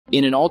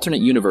In an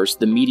alternate universe,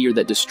 the meteor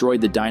that destroyed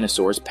the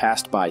dinosaurs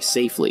passed by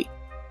safely.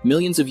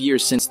 Millions of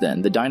years since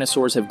then, the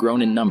dinosaurs have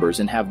grown in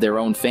numbers and have their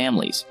own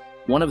families.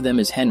 One of them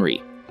is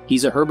Henry.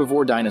 He's a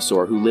herbivore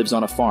dinosaur who lives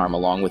on a farm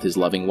along with his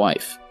loving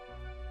wife.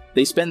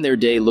 They spend their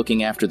day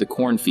looking after the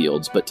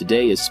cornfields, but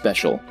today is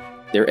special.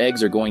 Their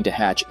eggs are going to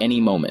hatch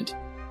any moment.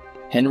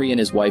 Henry and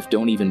his wife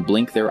don't even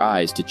blink their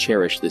eyes to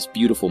cherish this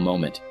beautiful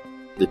moment.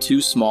 The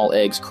two small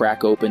eggs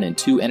crack open and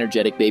two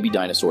energetic baby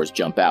dinosaurs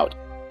jump out.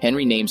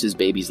 Henry names his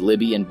babies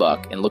Libby and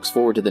Buck and looks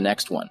forward to the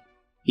next one.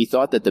 He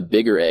thought that the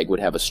bigger egg would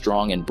have a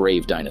strong and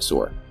brave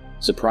dinosaur.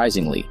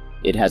 Surprisingly,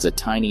 it has a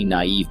tiny,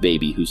 naive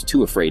baby who's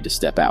too afraid to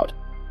step out.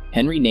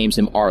 Henry names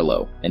him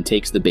Arlo and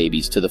takes the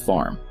babies to the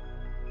farm.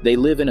 They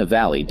live in a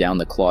valley down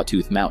the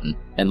Clawtooth Mountain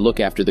and look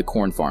after the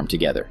corn farm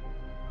together.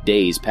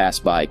 Days pass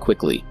by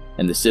quickly,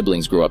 and the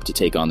siblings grow up to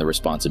take on the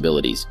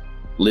responsibilities.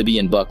 Libby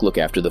and Buck look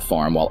after the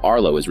farm while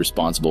Arlo is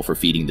responsible for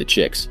feeding the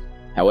chicks.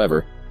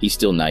 However, he's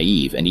still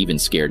naive and even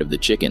scared of the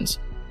chickens.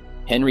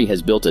 Henry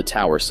has built a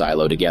tower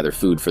silo to gather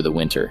food for the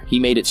winter. He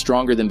made it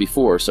stronger than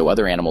before so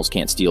other animals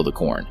can't steal the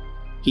corn.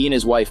 He and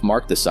his wife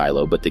mark the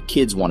silo, but the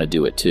kids want to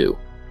do it too.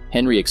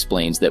 Henry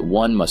explains that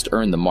one must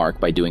earn the mark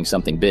by doing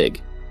something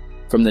big.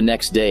 From the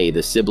next day,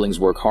 the siblings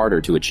work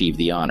harder to achieve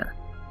the honor.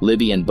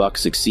 Libby and Buck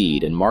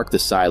succeed and mark the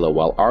silo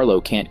while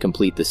Arlo can't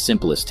complete the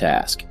simplest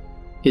task.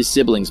 His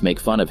siblings make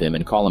fun of him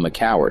and call him a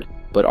coward,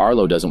 but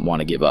Arlo doesn't want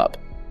to give up.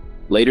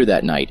 Later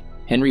that night,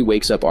 Henry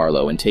wakes up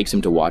Arlo and takes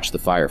him to watch the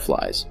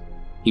fireflies.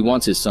 He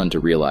wants his son to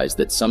realize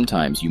that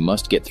sometimes you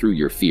must get through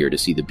your fear to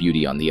see the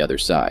beauty on the other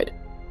side.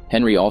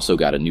 Henry also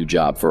got a new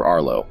job for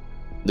Arlo.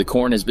 The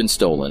corn has been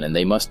stolen and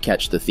they must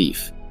catch the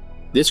thief.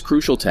 This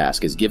crucial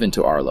task is given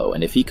to Arlo,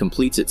 and if he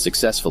completes it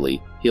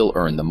successfully, he'll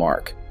earn the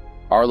mark.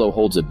 Arlo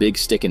holds a big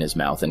stick in his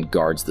mouth and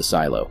guards the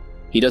silo.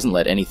 He doesn't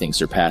let anything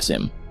surpass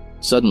him.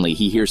 Suddenly,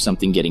 he hears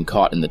something getting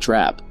caught in the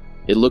trap.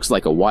 It looks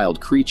like a wild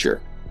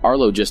creature.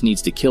 Arlo just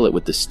needs to kill it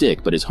with the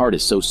stick, but his heart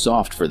is so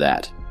soft for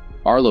that.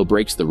 Arlo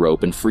breaks the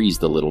rope and frees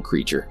the little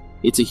creature.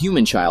 It's a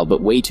human child,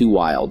 but way too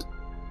wild.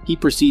 He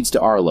proceeds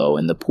to Arlo,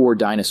 and the poor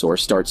dinosaur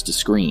starts to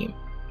scream.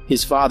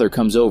 His father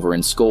comes over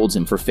and scolds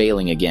him for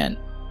failing again.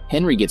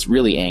 Henry gets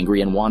really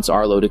angry and wants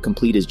Arlo to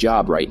complete his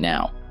job right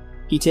now.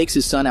 He takes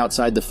his son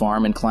outside the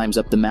farm and climbs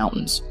up the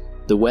mountains.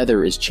 The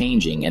weather is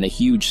changing and a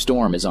huge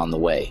storm is on the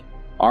way.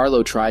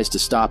 Arlo tries to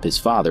stop his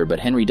father, but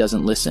Henry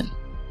doesn't listen.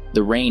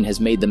 The rain has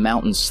made the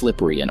mountains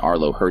slippery and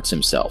Arlo hurts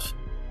himself.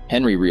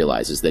 Henry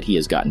realizes that he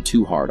has gotten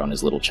too hard on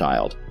his little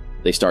child.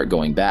 They start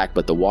going back,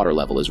 but the water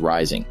level is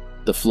rising.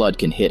 The flood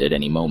can hit at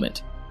any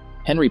moment.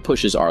 Henry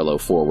pushes Arlo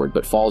forward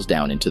but falls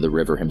down into the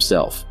river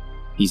himself.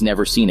 He's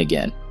never seen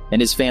again, and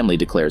his family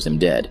declares him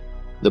dead.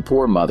 The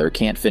poor mother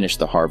can't finish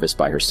the harvest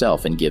by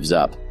herself and gives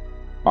up.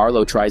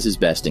 Arlo tries his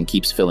best and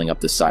keeps filling up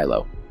the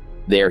silo.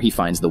 There he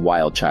finds the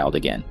wild child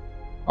again.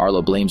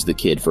 Arlo blames the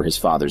kid for his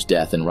father's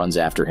death and runs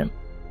after him.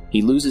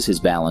 He loses his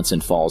balance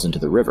and falls into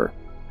the river.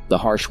 The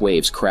harsh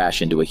waves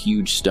crash into a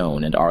huge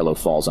stone and Arlo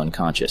falls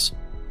unconscious.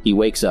 He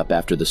wakes up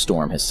after the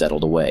storm has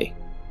settled away.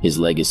 His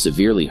leg is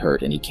severely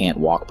hurt and he can't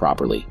walk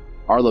properly.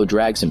 Arlo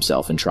drags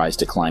himself and tries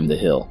to climb the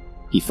hill.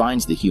 He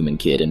finds the human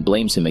kid and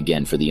blames him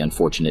again for the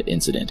unfortunate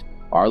incident.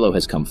 Arlo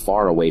has come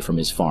far away from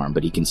his farm,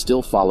 but he can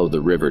still follow the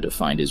river to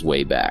find his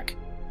way back.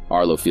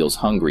 Arlo feels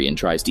hungry and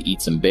tries to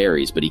eat some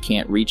berries, but he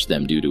can't reach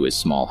them due to his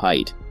small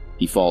height.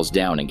 He falls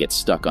down and gets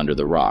stuck under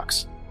the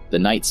rocks. The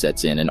night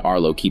sets in and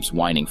Arlo keeps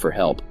whining for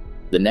help.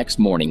 The next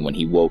morning when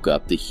he woke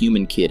up, the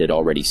human kid had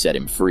already set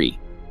him free.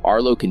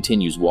 Arlo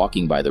continues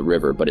walking by the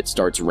river, but it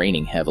starts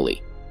raining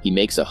heavily. He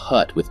makes a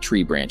hut with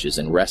tree branches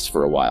and rests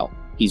for a while.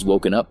 He's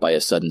woken up by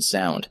a sudden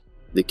sound.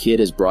 The kid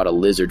has brought a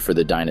lizard for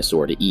the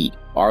dinosaur to eat.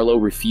 Arlo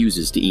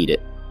refuses to eat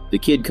it. The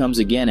kid comes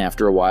again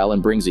after a while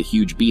and brings a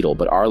huge beetle,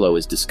 but Arlo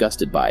is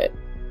disgusted by it.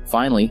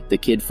 Finally, the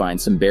kid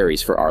finds some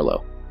berries for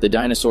Arlo. The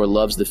dinosaur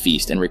loves the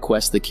feast and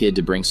requests the kid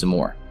to bring some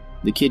more.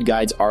 The kid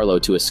guides Arlo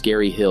to a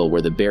scary hill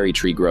where the berry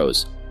tree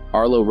grows.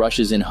 Arlo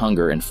rushes in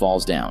hunger and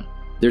falls down.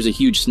 There's a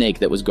huge snake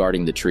that was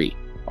guarding the tree.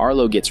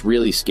 Arlo gets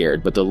really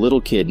scared, but the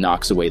little kid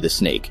knocks away the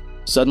snake.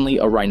 Suddenly,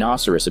 a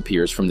rhinoceros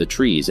appears from the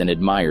trees and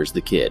admires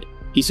the kid.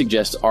 He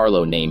suggests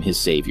Arlo name his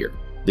savior.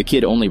 The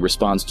kid only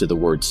responds to the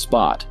word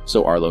Spot,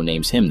 so Arlo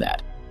names him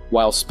that.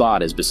 While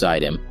Spot is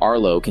beside him,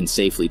 Arlo can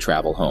safely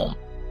travel home.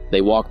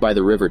 They walk by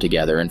the river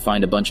together and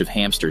find a bunch of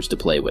hamsters to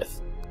play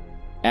with.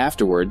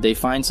 Afterward, they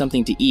find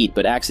something to eat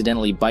but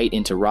accidentally bite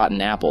into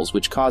rotten apples,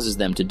 which causes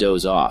them to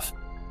doze off.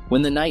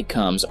 When the night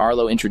comes,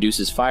 Arlo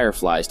introduces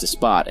fireflies to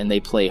Spot and they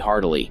play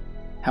heartily.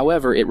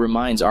 However, it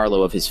reminds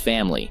Arlo of his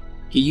family.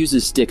 He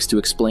uses sticks to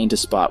explain to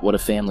Spot what a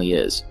family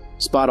is.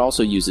 Spot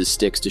also uses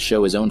sticks to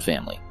show his own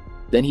family.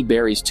 Then he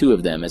buries two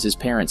of them as his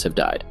parents have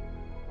died.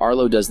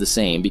 Arlo does the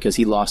same because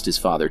he lost his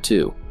father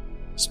too.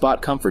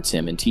 Spot comforts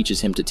him and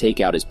teaches him to take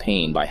out his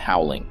pain by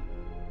howling.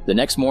 The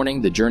next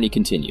morning, the journey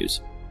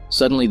continues.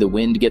 Suddenly the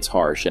wind gets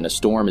harsh and a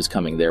storm is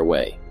coming their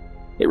way.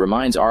 It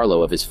reminds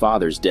Arlo of his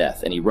father's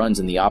death and he runs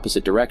in the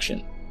opposite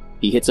direction.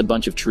 He hits a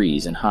bunch of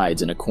trees and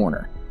hides in a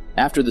corner.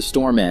 After the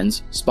storm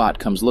ends, Spot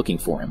comes looking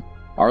for him.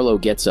 Arlo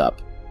gets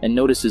up. and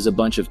notices a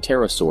bunch of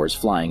pterosaurs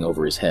flying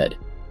over his head.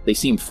 They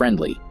seem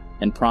friendly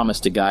and promise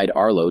to guide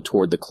Arlo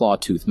toward the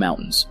Clawtooth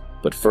Mountains.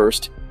 But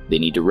first, they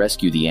need to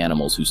rescue the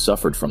animals who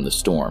suffered from the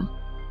storm.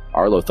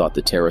 Arlo thought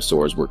the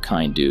pterosaurs were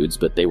kind dudes,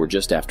 but they were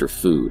just after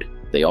food.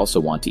 They also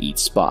want to eat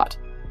Spot.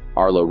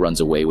 Arlo runs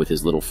away with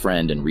his little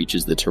friend and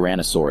reaches the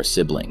Tyrannosaurus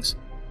siblings.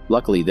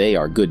 Luckily, they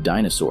are good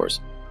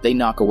dinosaurs. They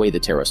knock away the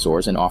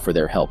pterosaurs and offer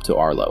their help to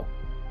Arlo.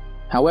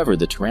 However,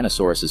 the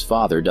Tyrannosaurus's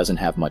father doesn't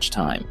have much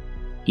time.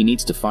 He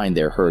needs to find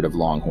their herd of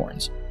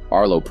longhorns.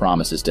 Arlo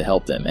promises to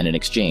help them, and in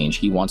exchange,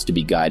 he wants to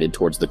be guided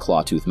towards the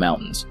Clawtooth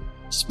Mountains.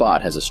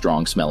 Spot has a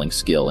strong-smelling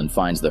skill and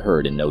finds the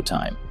herd in no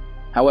time.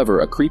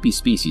 However, a creepy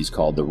species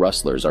called the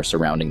rustlers are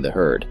surrounding the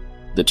herd.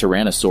 The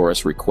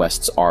Tyrannosaurus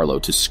requests Arlo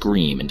to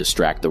scream and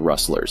distract the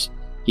rustlers.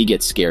 He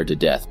gets scared to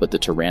death, but the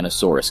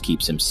Tyrannosaurus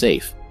keeps him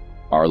safe.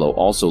 Arlo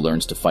also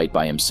learns to fight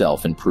by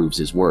himself and proves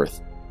his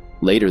worth.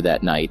 Later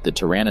that night, the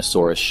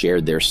Tyrannosaurus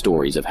shared their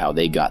stories of how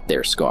they got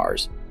their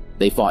scars.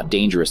 They fought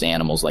dangerous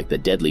animals like the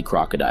deadly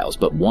crocodiles,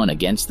 but won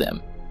against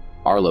them.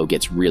 Arlo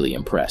gets really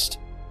impressed.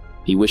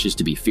 He wishes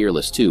to be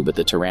fearless too, but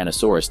the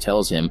Tyrannosaurus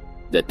tells him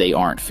that they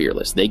aren't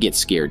fearless. They get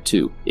scared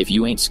too. If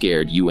you ain't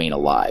scared, you ain't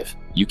alive.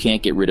 You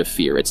can't get rid of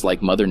fear. It's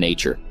like Mother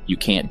Nature. You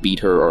can't beat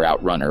her or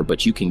outrun her,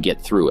 but you can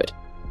get through it.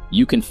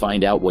 You can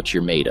find out what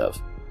you're made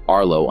of.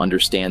 Arlo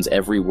understands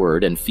every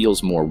word and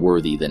feels more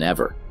worthy than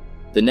ever.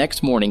 The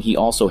next morning, he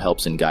also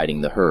helps in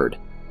guiding the herd.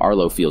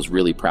 Arlo feels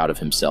really proud of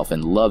himself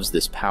and loves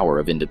this power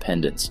of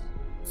independence.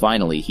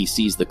 Finally, he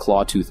sees the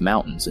Clawtooth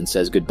Mountains and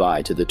says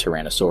goodbye to the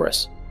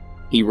Tyrannosaurus.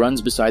 He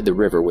runs beside the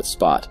river with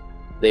Spot.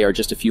 They are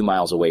just a few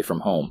miles away from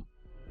home.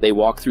 They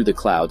walk through the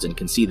clouds and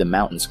can see the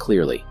mountains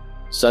clearly.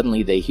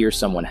 Suddenly, they hear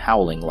someone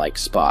howling like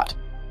Spot.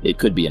 It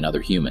could be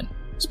another human.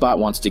 Spot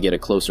wants to get a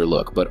closer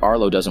look, but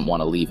Arlo doesn't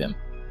want to leave him.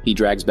 He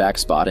drags back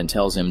Spot and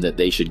tells him that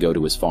they should go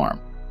to his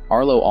farm.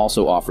 Arlo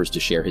also offers to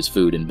share his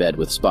food and bed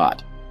with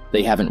Spot.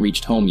 They haven't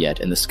reached home yet,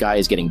 and the sky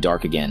is getting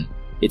dark again.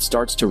 It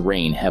starts to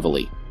rain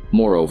heavily.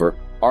 Moreover,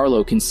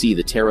 Arlo can see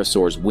the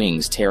pterosaur's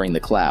wings tearing the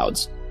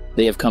clouds.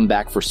 They have come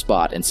back for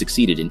Spot and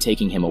succeeded in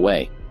taking him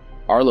away.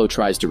 Arlo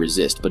tries to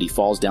resist, but he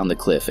falls down the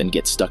cliff and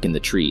gets stuck in the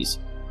trees.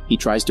 He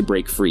tries to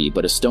break free,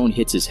 but a stone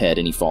hits his head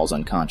and he falls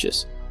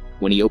unconscious.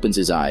 When he opens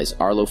his eyes,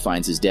 Arlo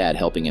finds his dad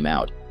helping him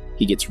out.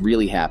 He gets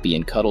really happy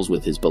and cuddles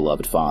with his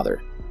beloved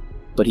father.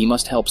 But he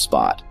must help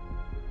Spot.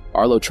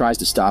 Arlo tries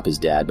to stop his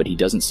dad, but he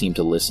doesn't seem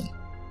to listen.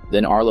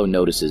 Then Arlo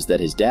notices that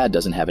his dad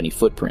doesn't have any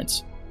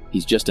footprints.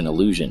 He's just an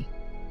illusion.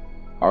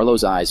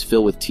 Arlo's eyes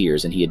fill with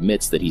tears and he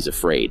admits that he's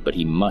afraid, but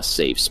he must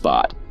save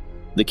Spot.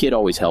 The kid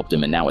always helped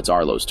him and now it's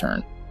Arlo's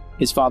turn.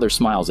 His father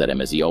smiles at him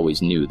as he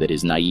always knew that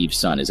his naive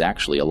son is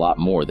actually a lot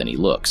more than he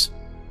looks.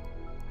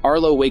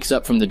 Arlo wakes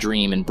up from the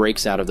dream and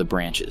breaks out of the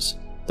branches.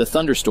 The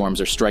thunderstorms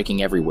are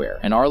striking everywhere,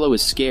 and Arlo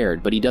is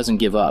scared, but he doesn't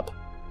give up.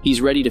 He's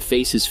ready to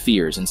face his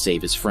fears and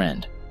save his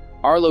friend.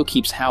 Arlo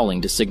keeps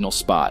howling to signal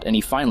Spot, and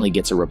he finally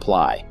gets a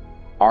reply.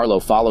 Arlo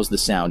follows the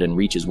sound and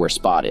reaches where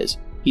Spot is.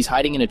 He's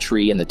hiding in a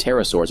tree and the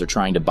pterosaurs are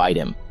trying to bite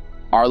him.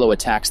 Arlo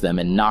attacks them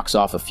and knocks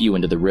off a few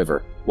into the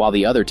river, while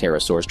the other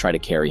pterosaurs try to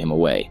carry him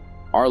away.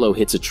 Arlo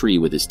hits a tree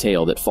with his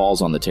tail that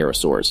falls on the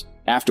pterosaurs.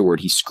 Afterward,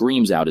 he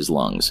screams out his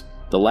lungs.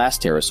 The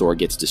last pterosaur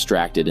gets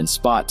distracted and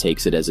Spot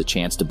takes it as a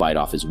chance to bite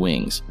off his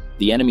wings.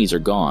 The enemies are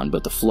gone,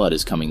 but the flood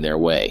is coming their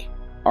way.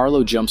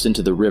 Arlo jumps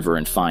into the river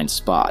and finds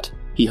Spot.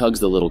 He hugs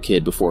the little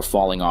kid before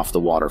falling off the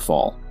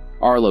waterfall.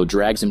 Arlo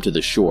drags him to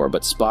the shore,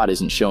 but Spot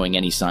isn't showing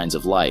any signs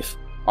of life.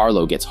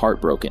 Arlo gets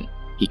heartbroken.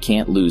 He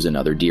can't lose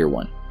another dear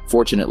one.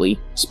 Fortunately,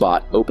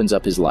 Spot opens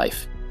up his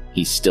life.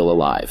 He's still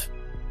alive.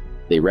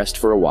 They rest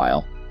for a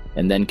while,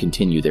 and then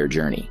continue their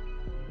journey.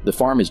 The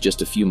farm is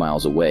just a few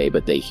miles away,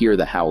 but they hear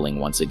the howling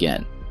once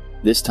again.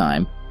 This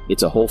time,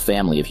 it's a whole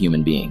family of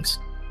human beings.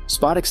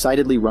 Spot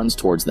excitedly runs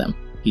towards them.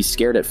 He's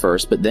scared at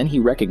first, but then he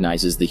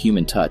recognizes the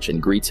human touch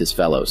and greets his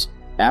fellows.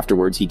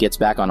 Afterwards, he gets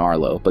back on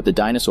Arlo, but the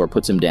dinosaur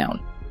puts him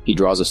down. He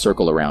draws a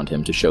circle around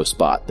him to show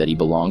Spot that he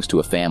belongs to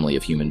a family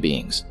of human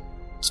beings.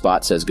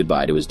 Spot says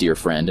goodbye to his dear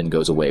friend and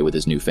goes away with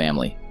his new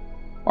family.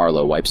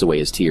 Arlo wipes away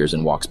his tears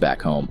and walks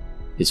back home.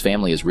 His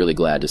family is really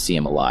glad to see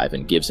him alive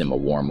and gives him a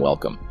warm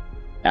welcome.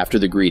 After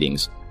the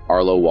greetings,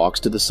 Arlo walks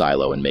to the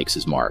silo and makes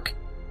his mark.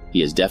 He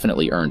has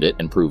definitely earned it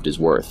and proved his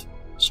worth.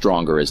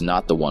 Stronger is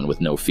not the one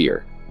with no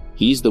fear.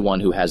 He's the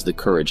one who has the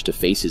courage to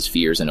face his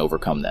fears and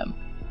overcome them.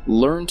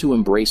 Learn to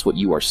embrace what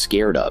you are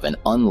scared of and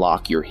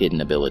unlock your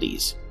hidden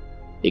abilities.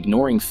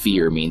 Ignoring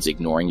fear means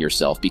ignoring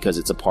yourself because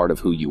it's a part of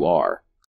who you are.